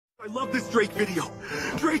I love this Drake video.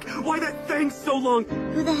 Drake, why that thing so long?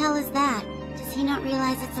 Who the hell is that? Does he not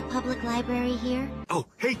realize it's a public library here? Oh,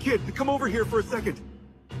 hey kid, come over here for a second.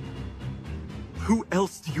 Who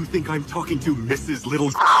else do you think I'm talking to, Mrs.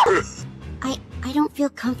 Little? I don't feel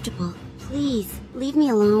comfortable. Please, leave me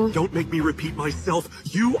alone. Don't make me repeat myself.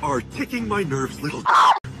 You are ticking my nerves, little.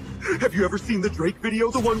 Have you ever seen the Drake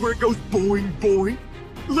video? The one where it goes boing, boing?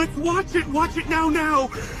 Let's watch it! Watch it now!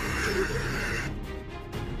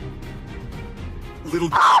 Little.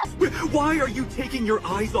 Why are you taking your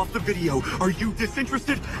eyes off the video? Are you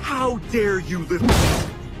disinterested? How dare you, little.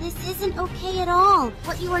 This isn't okay at all.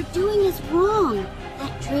 What you are doing is wrong.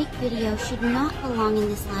 That Drake video should not belong in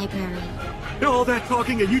this library. All that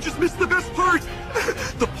talking and you just missed the best part!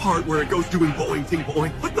 The part where it goes doing boing, ting,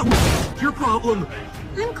 boing. What the your problem?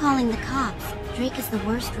 I'm calling the cops. Drake is the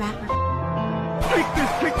worst rapper. Take this,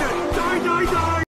 take that! Die, die, die!